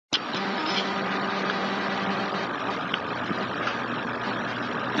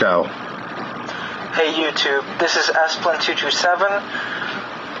Go. Hey YouTube, this is Esplian227.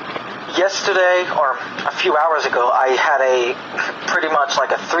 Yesterday, or a few hours ago, I had pretty much like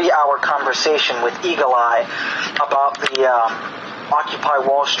a 3-hour conversation with Eagle Eye about the Occupy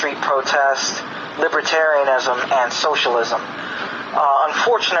Wall Street protest, libertarianism, and socialism.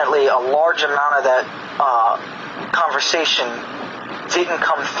 Unfortunately, a large amount of that conversation didn't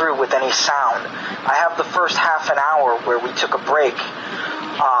come through with any sound. I have the first half an hour where we took a break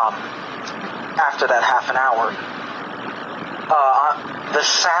after that half an hour. The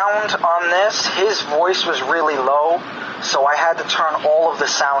sound on this, his voice was really low, so I had to turn all of the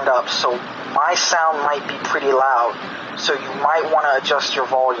sound up, so my sound might be pretty loud, so you might want to adjust your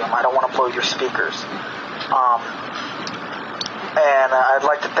volume. I don't want to blow your speakers. And I'd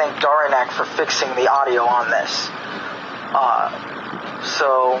like to thank Darinak for fixing the audio on this.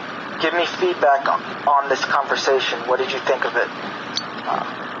 So give me feedback on this conversation. What did you think of it?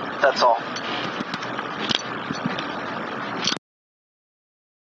 That's all.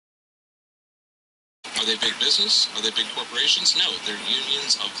 Are they big business? Are they big corporations? No, they're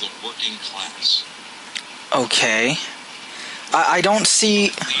unions of the working class. Okay. I don't see...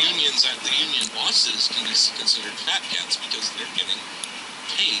 The union bosses can be considered fat cats because they're getting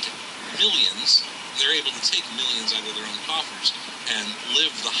paid millions. They're able to take millions out of their own coffers and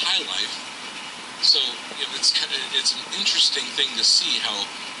live the high life. So it's an interesting thing to see how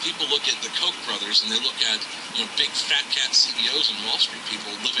people look at the Koch brothers and they look at big fat cat CEOs and Wall Street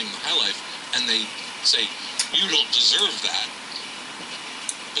people living the high life, and they say, you don't deserve that.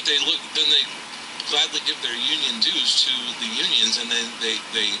 But then they gladly give their union dues to the unions, and then they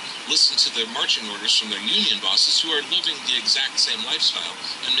listen to their marching orders from their union bosses who are living the exact same lifestyle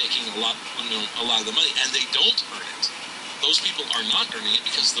and making a lot of the money, and they don't earn it. Those people are not earning it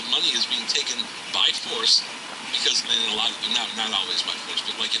because the money is being taken by force, because in a lot of, not always by force,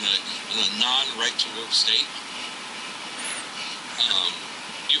 but like in a non-right to work state,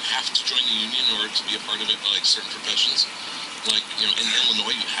 you have to join the union in order to be a part of it, like certain professions. Like, in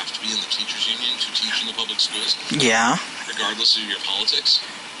Illinois, you have to be in the teachers' union to teach in the public schools. Yeah. Regardless of your politics.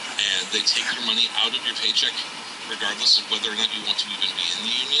 And they take your money out of your paycheck, regardless of whether or not you want to even be in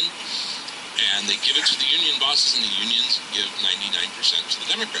the union. And they give it to the union bosses, and the unions give 99% to the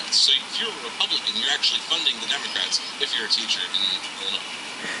Democrats. So if you're a Republican, you're actually funding the Democrats if you're a teacher in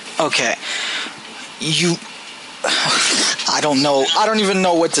Illinois. Okay. I don't know. I don't even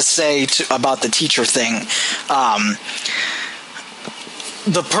know what to say about the teacher thing.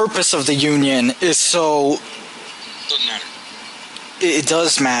 The purpose of the union is so... Doesn't matter. It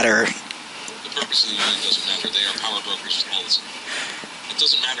does matter. The purpose of the union doesn't matter. They are power brokers all the time. It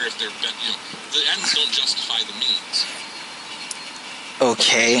doesn't matter if they're... the ends don't justify the means.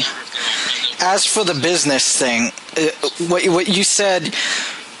 Okay. As for the business thing, what you said...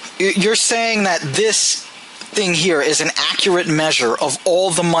 You're saying that this thing here is an accurate measure of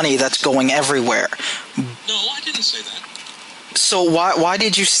all the money that's going everywhere. No, I didn't say that. So why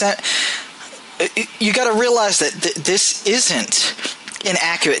did you say... You got to realize that this isn't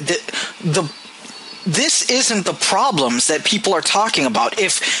inaccurate. This isn't the problems that people are talking about.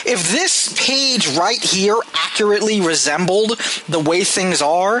 If this page right here accurately resembled the way things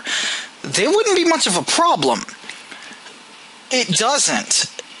are, there wouldn't be much of a problem. It doesn't.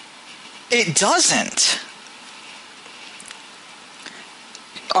 It doesn't.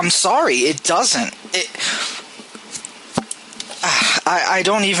 I'm sorry, it doesn't. I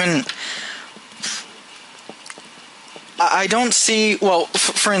don't even... I don't see... Well,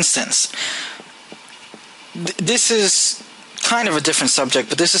 for instance, this is kind of a different subject,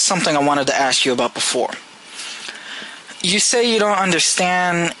 but this is something I wanted to ask you about before. You say you don't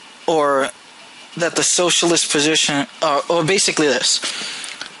understand, or that the socialist position... or basically this.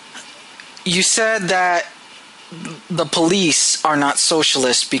 You said that the police are not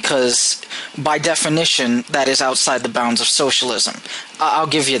socialist because, by definition, that is outside the bounds of socialism. I'll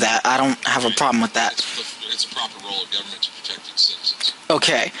give you that. I don't have a problem with that. It's a proper role of government to protect its citizens.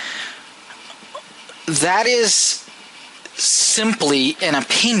 Okay. That is simply an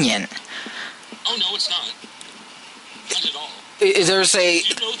opinion. Oh, no, it's not. Not at all. There's a... Do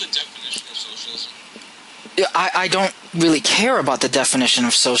you know the definition of socialism? I don't really care about the definition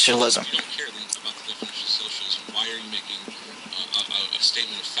of socialism. You don't care about the definition of socialism. Why are you making a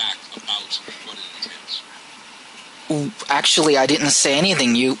statement of fact about what it entails? Actually, I didn't say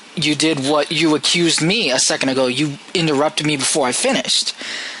anything. You did what you accused me a second ago. You interrupted me before I finished.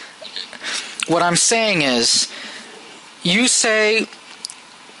 Okay. What I'm saying is, you say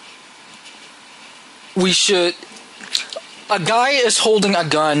we should... A guy is holding a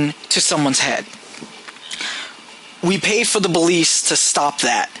gun to someone's head. we pay for the police to stop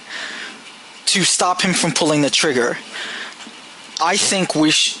that, to stop him from pulling the trigger. I think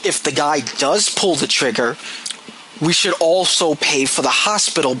if the guy does pull the trigger, we should also pay for the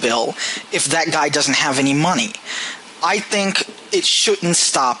hospital bill if that guy doesn't have any money. I think it shouldn't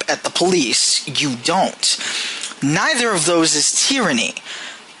stop at the police. You don't. Neither of those is tyranny.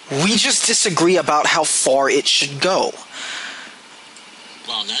 We just disagree about how far it should go.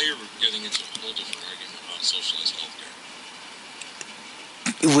 Well, now you're getting into a whole different argument about socialist healthcare.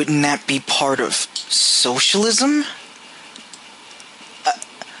 Wouldn't that be part of socialism?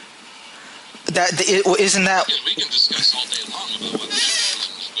 Isn't that... Yeah, we can discuss all day long about whether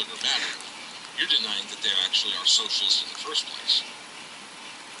socialism is good or bad. You're denying that they actually are socialists in the first place.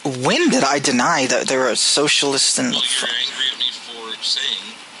 When did I deny that there are socialists in... Well, you're angry at me for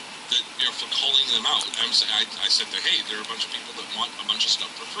saying that, for calling them out. I said that, hey, there are a bunch of people that want a bunch of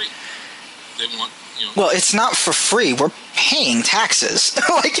stuff for free. They want, Well, it's not for free. We're paying taxes.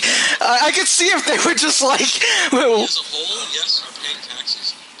 I could see if they were just like... Well, as a whole, yes, are paying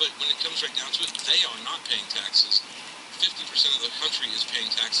taxes. But when it comes right down to it, they are not paying taxes. 50% of the country is paying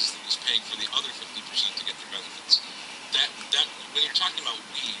taxes that is paying for the other 50% to get their benefits. That when you're talking about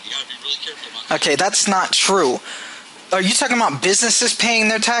weed, you gotta be really careful about. Okay, that's not true. Are you talking about businesses paying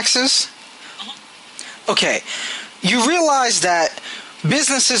their taxes? Uh-huh. Okay, you realize that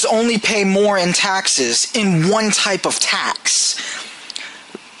businesses only pay more in taxes in one type of tax.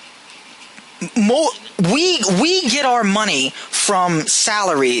 We get our money from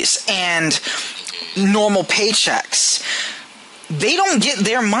salaries and normal paychecks. They don't get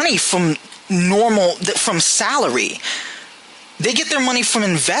their money from salary. They get their money from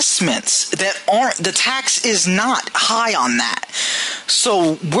investments that aren't, the tax is not high on that.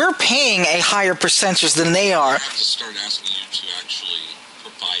 So we're paying a higher percentage than they are. I have to start asking you to actually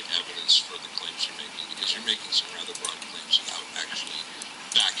provide evidence for the claims you're making, because you're making some rather broad claims without actually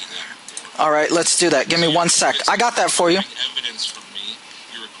backing up. All right, let's do that. Give me 1 sec. I got that for you. Evidence from me.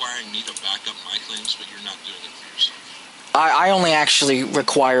 You're requiring me to back up my claims, but you're not doing it for yourself. I only actually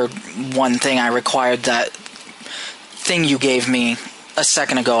required one thing. I required that thing you gave me a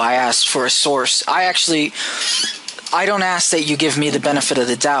second ago. I asked for a source. I don't ask that you give me the benefit of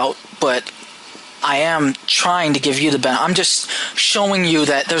the doubt, but I am trying to give you the benefit. I'm just showing you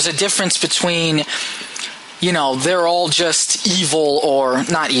that there's a difference between, they're all just evil or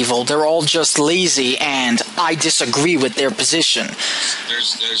not evil. They're all just lazy, and I disagree with their position.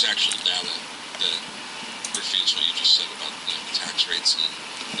 There's actually data that refutes what you just said about the tax rates and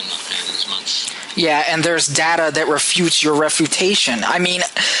them not paying as much. Yeah, and there's data that refutes your refutation. I mean,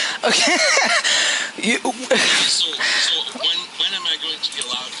 okay. So when am I going to be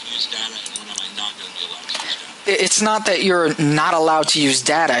allowed to use data, and when am I not going to be allowed to use data? It's not that you're not allowed to use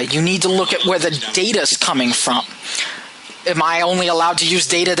data. You need to look at where the data's coming from. Am I only allowed to use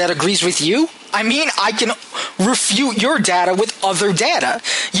data that agrees with you? I mean, I can refute your data with other data.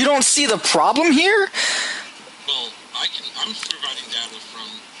 You don't see the problem here? Well, I'm providing data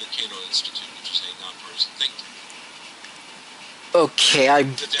from the Cato Institute, which is a nonpartisan think tank. Okay, I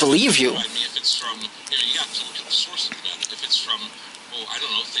believe you. If it's from, you have to look at the source of the data. If it's from,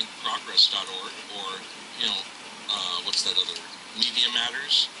 thinkprogress.org or, what's that other, Media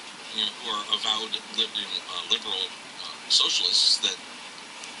Matters, who are avowed liberal socialists that,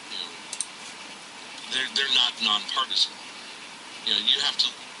 they're not nonpartisan. You have to,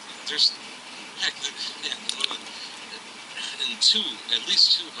 there's, heck, in at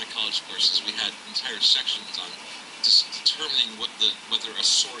least two of my college courses, we had entire sections on determining whether a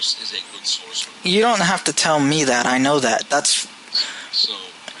source is a good source or not. You don't have to tell me that. I know that. That's... So,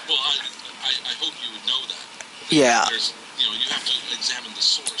 well, I hope you would know that. Yeah. There's, you have to examine the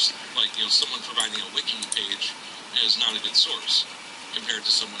source. Like, someone providing a wiki page is not a good source compared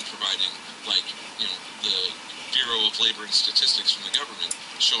to someone providing, like, the Bureau of Labor and Statistics from the government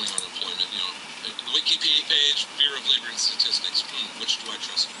showing unemployment. The Wikipedia page, Bureau of Labor and Statistics. Which do I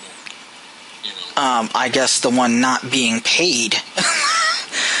trust more? I guess the one not being paid.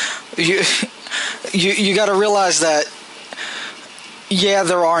 You got to realize that. Yeah,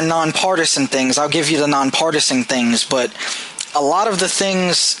 there are nonpartisan things. I'll give you the nonpartisan things, but a lot of the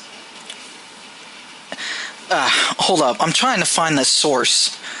things. Hold up, I'm trying to find the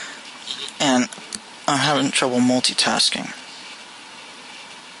source, and I'm having trouble multitasking.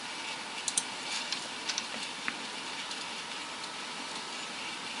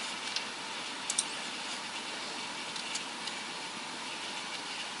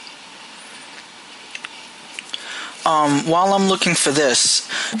 While I'm looking for this,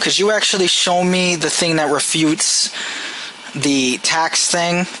 could you actually show me the thing that refutes the tax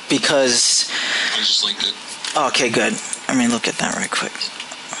thing? Because I just linked it. Okay, good. Let me look at that right quick.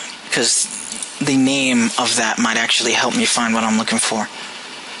 Because the name of that might actually help me find what I'm looking for.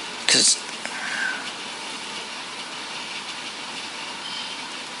 Because...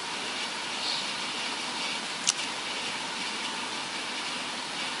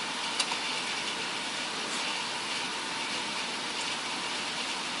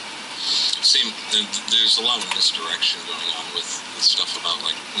 there's a lot of misdirection going on with stuff about,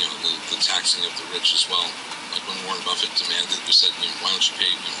 like, you know, the taxing of the rich as well. Like when Warren Buffett demanded, we said, you know, why don't you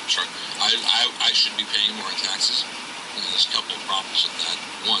pay, I should be paying more in taxes. And there's a couple of problems with that.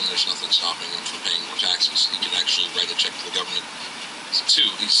 One, there's nothing stopping him from paying more taxes. He can actually write a check to the government.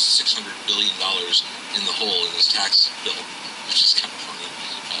 Two, he's $600 billion in the hole in his tax bill, which is kind of funny.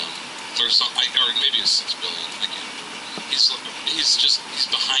 Or maybe it's $6 billion. I can't remember. He's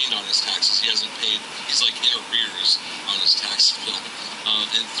behind on his taxes. He hasn't paid. He's like in arrears on his tax bill.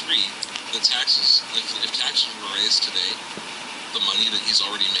 And three, the taxes. If taxes were raised today, the money that he's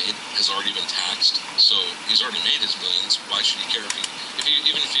already made has already been taxed. So he's already made his millions. Why should he care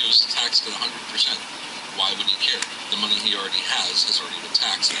even if he was taxed at 100%? Why would he care? The money he already has already been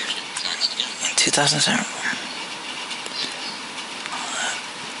taxed, and he can't be taxed again. 2007.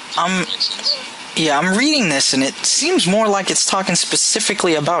 Makes sense. Yeah, I'm reading this, and it seems more like it's talking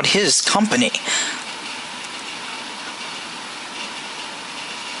specifically about his company.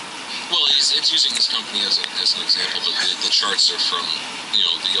 Well, it's using his company as an example, but the charts are from, you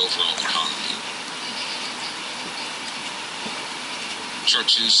know, the overall economy.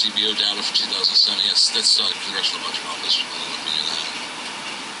 Chart 2, CBO data for 2007. Yes, that's Congressional Budget Office. I don't know if you knew that.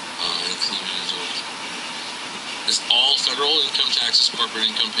 Included is all federal income taxes, corporate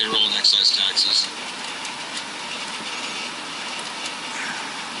income, payroll, and excise taxes.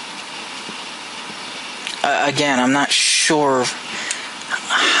 Again, I'm not sure.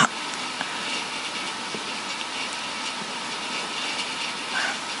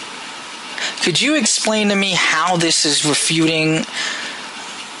 Could you explain to me how this is refuting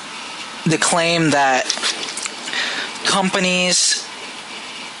the claim that companies,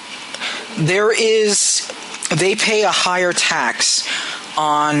 they pay a higher tax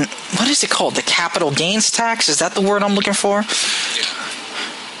on, what is it called? The capital gains tax? Is that the word I'm looking for? Yeah.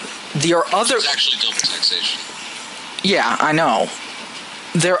 It's actually double taxation. Yeah, I know.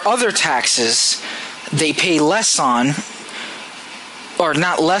 There are other taxes they pay less on, or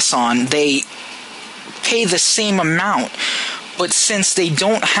not less on, they pay the same amount. But since they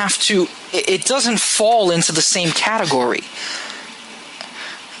don't have to, it doesn't fall into the same category.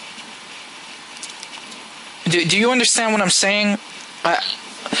 Do you understand what I'm saying? Well,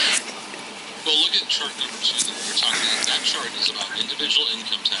 look at chart number 2 that we're talking about. That chart is about individual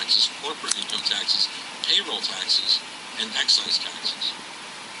income taxes, corporate income taxes, payroll taxes, and excise taxes.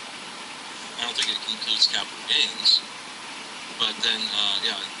 I don't think it includes capital gains. But then,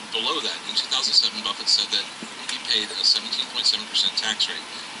 below that, in 2007, Buffett said that he paid a 17.7% tax rate.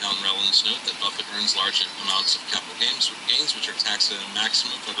 Now, in relevance, note that Buffett earns large amounts of capital gains which are taxed at a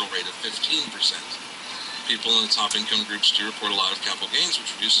maximum federal rate of 15%. People in the top income groups do report a lot of capital gains,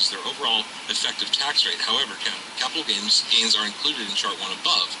 which reduces their overall effective tax rate. However, capital gains are included in chart 1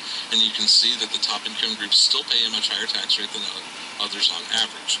 above, and you can see that the top income groups still pay a much higher tax rate than others on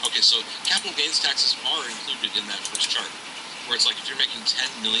average. Okay, so capital gains taxes are included in that first chart, where it's like if you're making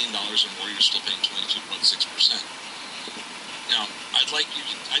 $10 million or more, you're still paying 22.6%. Now, I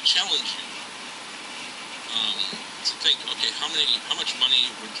challenge you to think, okay, how much money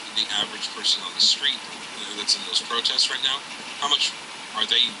would the average person on the street that's in those protests right now, how much what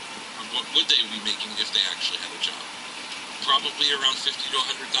would they be making if they actually had a job? Probably around 50 to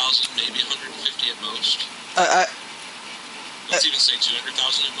 100,000, maybe 150 at most. Let's even say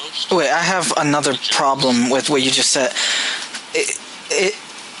 200,000 at most. Wait, I have another problem with what you just said.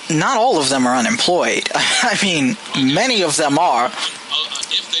 Not all of them are unemployed. I mean, many of them are.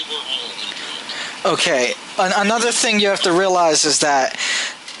 If they were all unemployed. Okay, another thing you have to realize is that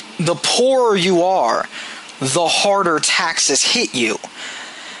the poorer you are, the harder taxes hit you.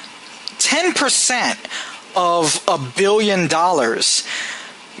 10% of $1 billion,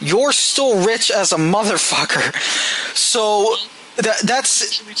 you're still rich as a motherfucker. So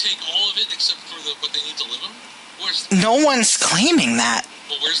that's... Should we take all of it except for what they need to live on? No one's claiming that.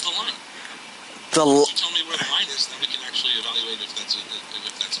 Well, where's the line? You tell me where the line is, then we can actually evaluate if that's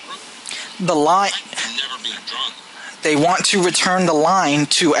appropriate. The line... never being drawn. They want to return the line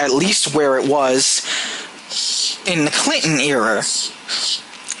to at least where it was in the Clinton era.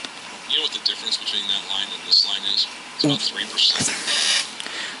 You know what the difference between that line and this line is? It's about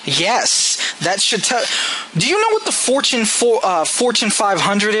 3%. Yes, that should tell... Do you know what the Fortune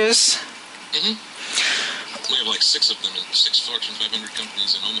 500 is? Mm-hmm. We have like 6 of them in 6 Fortune 500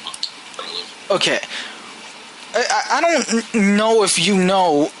 companies in Omaha, where I live. Okay. I don't know if you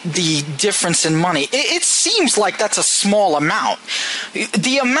know the difference in money. It seems like that's a small amount.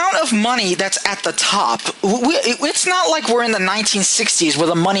 The amount of money that's at the top, it's not like we're in the 1960s where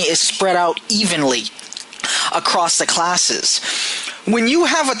the money is spread out evenly across the classes. When you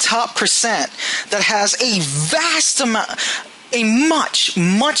have a top percent that has a vast amount, a much,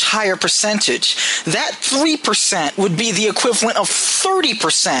 much higher percentage, that 3% would be the equivalent of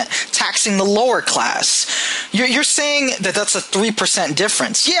 30% taxing the lower class. You're saying that that's a 3%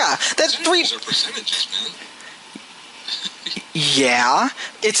 difference. Yeah, that's percentages are percentages, man. Yeah,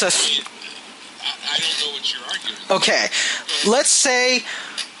 it's a... I don't know what you're arguing. Okay, let's say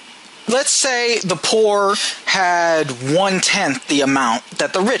the poor had 1/10 the amount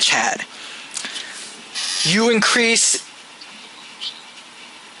that the rich had. You increase...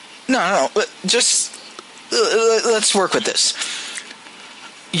 No, just let's work with this.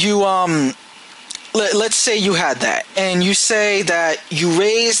 You let's say you had that, and you say that you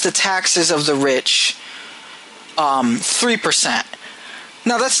raise the taxes of the rich 3%.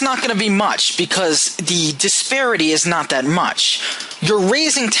 Now that's not going to be much because the disparity is not that much. You're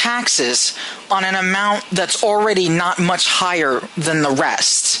raising taxes on an amount that's already not much higher than the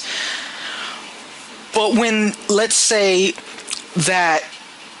rest. But when, let's say that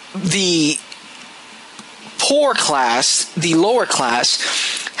the poor class, the lower class,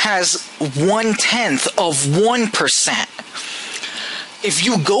 has 1/10 of 1%. If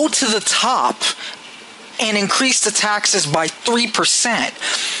you go to the top and increase the taxes by 3%,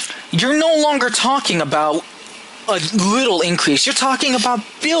 you're no longer talking about a little increase. You're talking about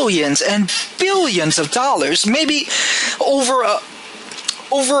billions and billions of dollars, maybe over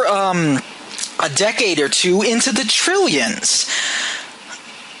a decade or two into the trillions.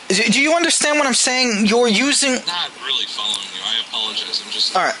 Do you understand what I'm saying? You're using... Not really following you. I apologize. I'm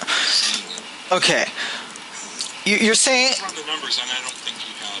just... All right. Seeing it. Okay. You're saying... Run the numbers, and I don't think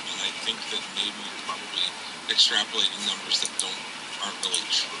you have, and I think that maybe you're probably extrapolating numbers that aren't really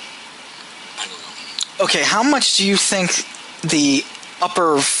true. I don't know. Okay, how much do you think the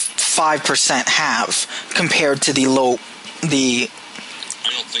upper 5% have compared to the low... I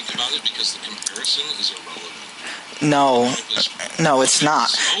don't think about it because the comparison is irrelevant. No, it's not.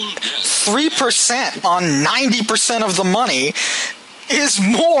 3% on 90% of the money is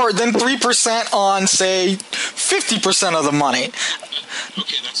more than 3% on, say, 50% of the money.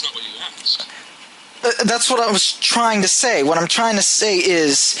 Okay, that's not what you asked. That's what I was trying to say. What I'm trying to say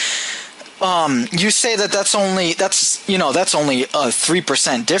is, you say that's only a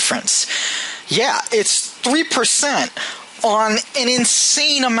 3% difference. Yeah, it's 3% on an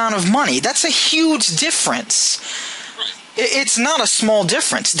insane amount of money. That's a huge difference. It's not a small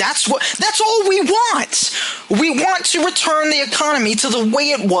difference. That's all we want. We want to return the economy to the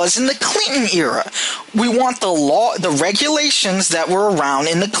way it was in the Clinton era. We want the regulations that were around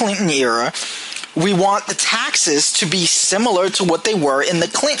in the Clinton era. We want the taxes to be similar to what they were in the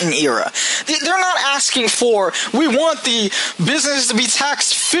Clinton era. They're not asking for, we want the business to be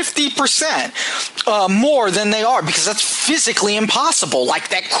taxed 50% more than they are, because that's physically impossible. Like,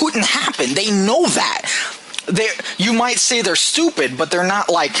 that couldn't happen. They know that. You might say they're stupid, but they're not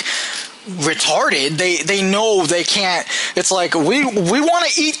like retarded. They know they can't. It's like we want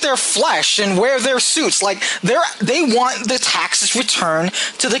to eat their flesh and wear their suits. Like they want the taxes returned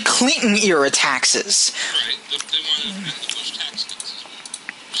to the Clinton era taxes. Right. They want to the Bush tax cuts as well.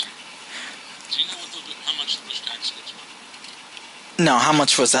 Do you know how much the Bush tax cuts were? No. How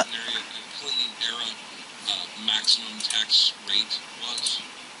much was that? Clinton era maximum tax rate was.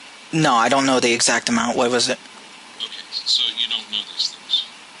 No, I don't know the exact amount. What was it? Okay, so you don't know these things,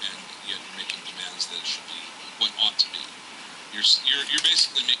 and yet you're making demands that it should be what ought to be. You're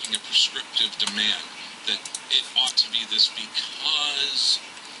basically making a prescriptive demand that it ought to be this because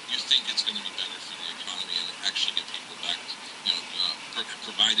you think it's going to be better for the economy and actually get people back,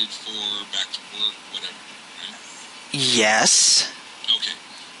 provided for, back to work, whatever. Right? Yes. Okay,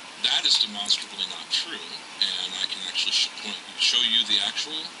 that is demonstrably not true, and I can actually show you the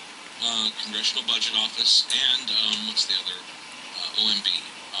actual Congressional Budget Office and what's the other? OMB,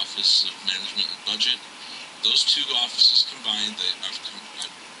 Office of Management and Budget. Those two offices combined, I've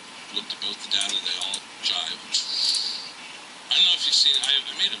looked at both the data, they all jive. I don't know if you've seen, I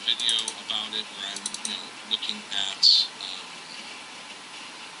made a video about it where I'm looking at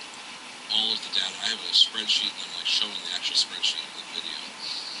all of the data. I have a spreadsheet and I'm showing the actual spreadsheet in the video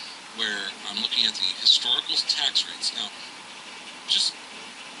where I'm looking at the historical tax rates. Now, just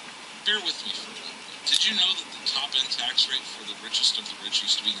bear with me for a little bit. Did you know that the top-end tax rate for the richest of the rich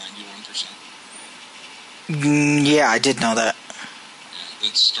used to be 91%? Yeah, I did know that. Yeah,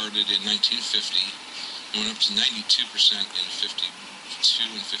 that started in 1950 and went up to 92% in 52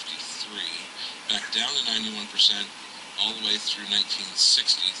 and 53, back down to 91% all the way through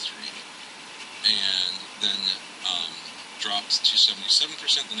 1963, and then dropped to 77%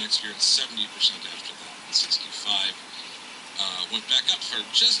 the next year and 70% after that in 65. Went back up for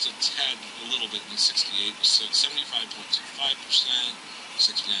just a tad, a little bit in 68, so 75.25%,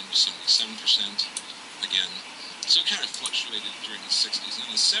 69 was 77% again. So it kind of fluctuated during the 60s,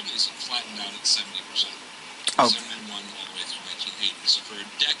 and in the 70s it flattened out at 70%. Oh. 71 all the way through 1980. So for a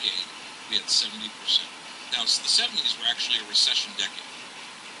decade, we had 70%. Now, so the 70s were actually a recession decade.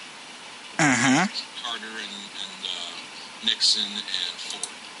 Mm-hmm. Carter and Nixon and Ford,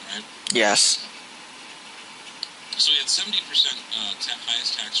 right? Yes. So we had 70%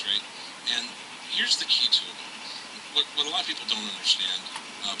 highest tax rate, and here's the key to it. What a lot of people don't understand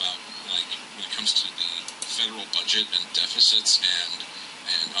about, like, when it comes to the federal budget and deficits and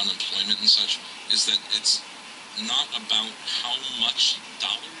unemployment and such, is that it's not about how much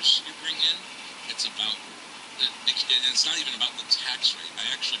dollars you bring in. It's about, it's not even about the tax rate. I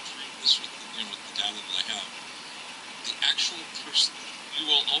actually proved this with the data that I have. The actual you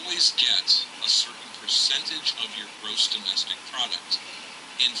will always get a certain percentage of your gross domestic product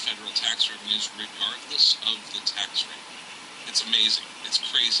in federal tax revenues, regardless of the tax rate. It's amazing. It's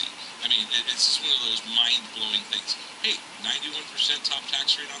crazy. I mean, it's just one of those mind-blowing things. Hey, 91% top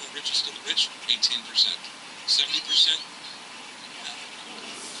tax rate on the richest of the rich, 18%. 70%, 70%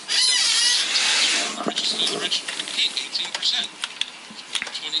 tax rate on the richest of the rich, hey, 18%.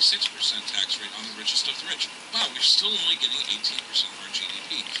 26% tax rate on the richest of the rich. Wow, we're still only getting 18% of our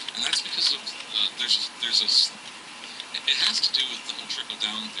GDP, and that's because of it has to do with the whole trickle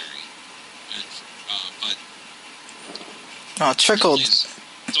down theory, but trickle. Please,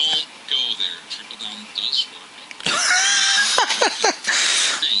 don't go there. Trickle down does work. I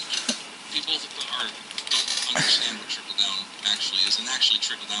think people don't understand what trickle down actually is, and actually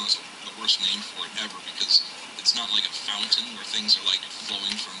trickle down is the worst name for it ever, because it's not like a fountain where things are like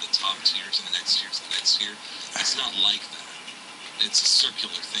flowing from the top tier to the next tier to the next tier. It's not like that. It's a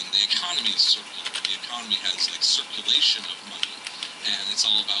circular thing. The economy is circular. The economy has like circulation of money, and it's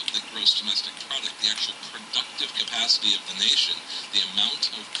all about the gross domestic product, the actual productive capacity of the nation, the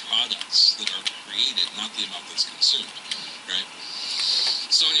amount of products that are created, not the amount that's consumed, right?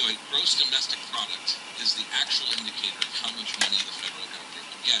 So anyway, gross domestic product is the actual indicator of how much money the federal government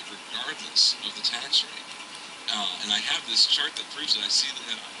will get, regardless of the tax rate. And I have this chart that proves it. I see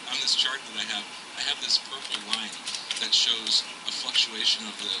that on this chart that I have this purple line that shows a fluctuation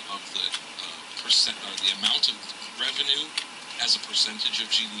of the percent, or the amount of revenue as a percentage of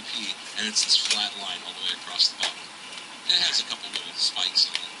GDP, and it's this flat line all the way across the bottom. It has a couple little spikes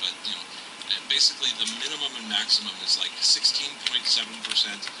on it, but basically the minimum and maximum is like 16.7%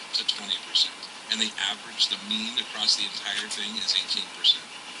 to 20%, and the average, the mean across the entire thing is 18%.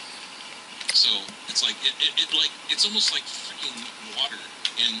 So it's like it's almost like freaking water,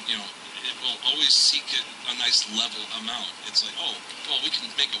 and it will always seek a nice level amount. It's like, oh, well, we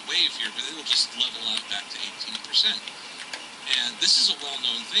can make a wave here, but it'll just level out back to 18%. And this is a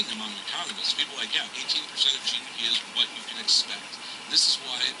well-known thing among economists. People are like, yeah, 18% of GDP is what you can expect. This is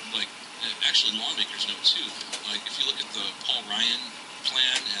why, like, actually lawmakers know too. Like, if you look at the Paul Ryan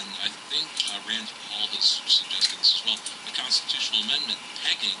plan, and I think Rand Paul has suggested this as well, a constitutional amendment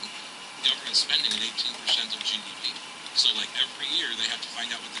pegging government spending at 18% of GDP. So, like, every year they have to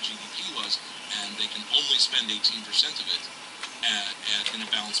find out what the GDP was, and they can only spend 18% of it in a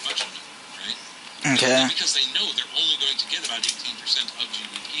balanced budget, right? Okay. Because they know they're only going to get about 18% of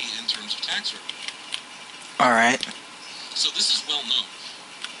GDP in terms of tax revenue. All right. So this is well known.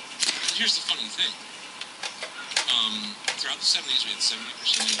 But here's the funny thing. Throughout the 70s, we had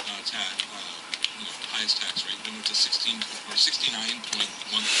 70% highest tax rate. Then went to 69.13%.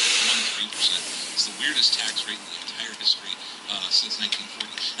 It's the weirdest tax rate in the entire history since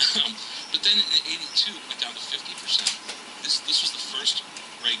 1940. But then in 82, it went down to 50%. This was the first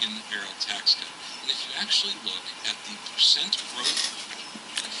Reagan-era tax cut. And if you actually look at the percent growth,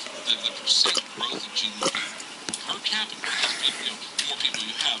 the percent growth of GDP per capita, because the more people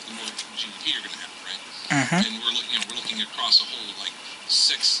you have, the more GDP you're going to have, right? Mm-hmm. And we're looking across a whole like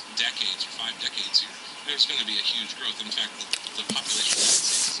 6 decades or 5 decades here. There's going to be a huge growth. In fact, the population of the United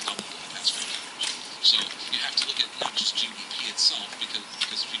States has doubled in the past 50 years. So you have to look at not just GDP itself, because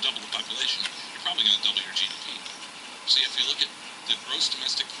if you double the population, you're probably going to double your GDP. So if you look at the gross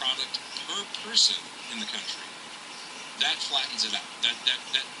domestic product per person in the country, that flattens it out. That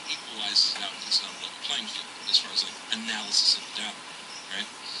equalizes it out into some level playing field as far as like analysis of the data, right?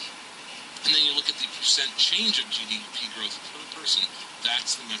 And then you look look at the percent change of GDP growth per person.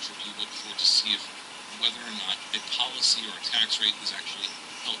 That's the metric you look for to see if whether or not a policy or a tax rate is actually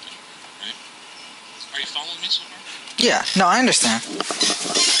helping, right? Are you following me so far? Yeah, no, I understand.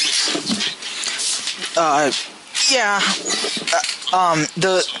 Yeah. So,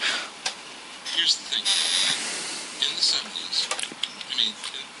 here's the thing. In the 70s, I mean,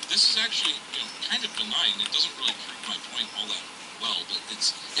 this is actually, kind of benign. It doesn't really prove my point all that well, but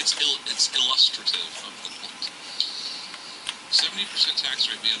it's illustrative of the point. 70% tax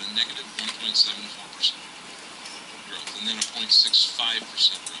rate, we had a negative 1.74% growth, and then a 0.65%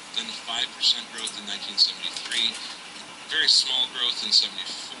 growth, then a 5% growth in 1973, very small growth in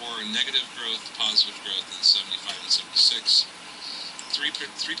 74, negative growth, positive growth in 75 and 76,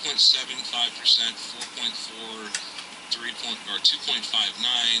 3.75%, 4.4,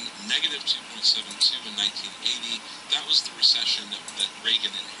 2.59, negative 2.72 in 1980. That was the recession that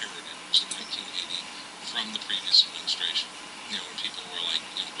Reagan inherited, was in 1980 from the previous administration. When people were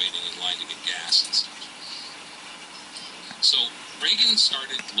waiting in line to get gas and stuff. So Reagan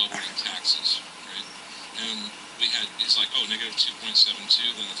started lowering taxes, right? And it's like, negative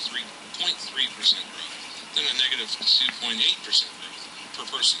 2.72, then a 3.3% growth, then a negative 2.8% growth per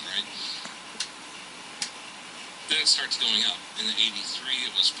person, right? Then it starts going up. In 83,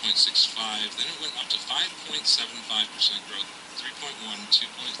 it was 0.65, then it went up to 5.75% growth, 3.1,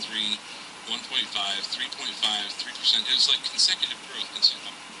 2.3, 1.5, 3.5, 3%. It was like consecutive growth. In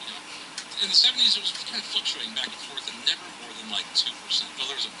the 70s, it was kind of fluctuating back and forth, and never more than 2%. Well,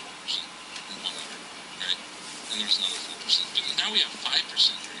 there was a 4% in one year, right? And there was another 4%. But now we have 5%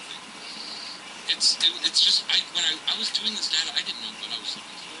 or anything. It's just when I was doing this data, I didn't know what I was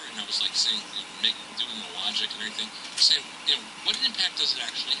looking for, and I was saying, doing the logic and everything, saying, what impact does it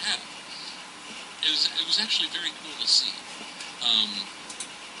actually have? It was actually very cool to see.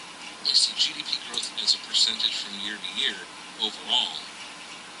 You see GDP growth as a percentage from year to year overall.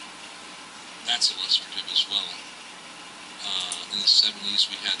 That's illustrative as well. In the 70s,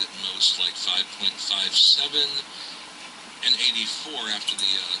 we had at most 5.57, and 84 after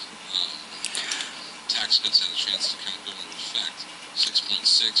the tax cuts had a chance to kind of go into effect. 6.6,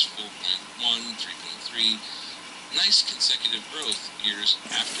 4.1, 3.3. Nice consecutive growth years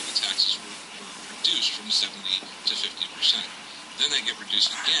after the taxes were reduced from 70 to 50%. Then they get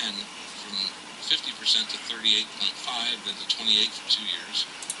reduced again from 50% to 38.5, then to 28 for 2 years.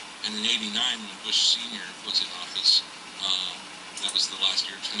 And in 89, when Bush Sr. was in office, that was the last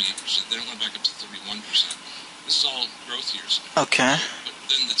year, 28%. Then it went back up to 31%. This is all growth years. Okay. But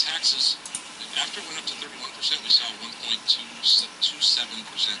then the taxes, after it went up to 31%, we saw a 1.27%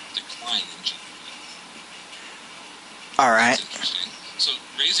 decline in GDP. All right. That's interesting. So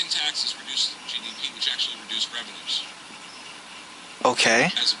raising taxes reduced GDP, which actually reduced revenues. Okay.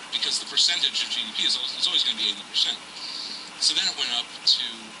 Because the percentage of GDP is always going to be 80%. So then it went up to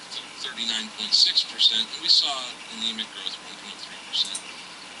 39.6%, and we saw anemic growth, 1.3%,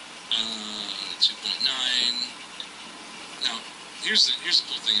 2.9. Now, here's the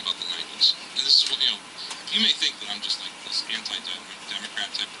cool thing about the 90s, and this is what, you may think that I'm just this anti-Democrat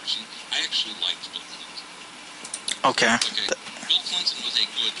type person. I actually liked Bill Clinton. Okay. Bill Clinton was a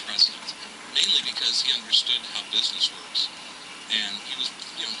good president, mainly because he understood how business works. And he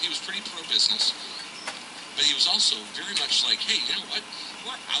was pretty pro-business, but he was also very much hey, you know what?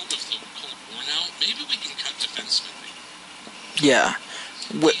 We're out of the Cold War now. Maybe we can cut defense spending. Yeah.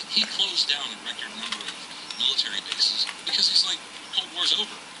 He closed down a record number of military bases because he's Cold War's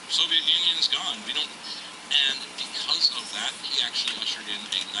over. Soviet Union's gone. And because of that, he actually ushered in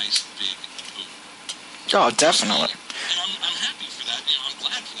a nice big boom. Oh, definitely. And I'm happy for that. I'm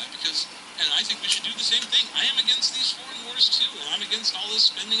glad for that because. And I think we should do the same thing. I am against these foreign wars too, and I'm against all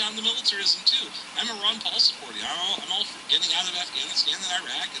this spending on the militarism too. I'm a Ron Paul supporter. I'm all for getting out of Afghanistan and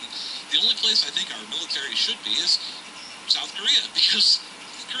Iraq, and the only place I think our military should be is South Korea, because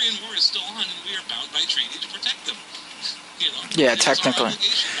the Korean War is still on, and we are bound by treaty to protect them. Yeah, technically.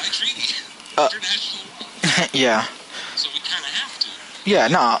 It's our obligation by treaty, international law. Yeah. So we kind of have to. Yeah,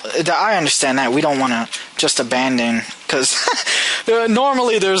 no, I understand that. We don't want to just abandon, because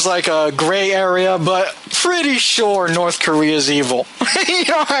normally there's a gray area, but pretty sure North Korea is evil. You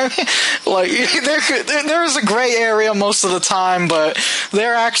know what I mean? There's a gray area most of the time, but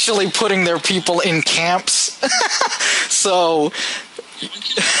they're actually putting their people in camps. So... When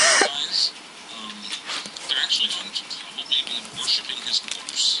kids realize they're actually going to probably be worshipping his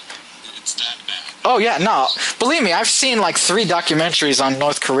corpse, it's that bad. Oh, yeah, no. Believe me, I've seen 3 documentaries on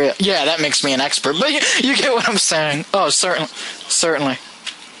North Korea. Yeah, that makes me an expert. But you get what I'm saying. Oh, certainly.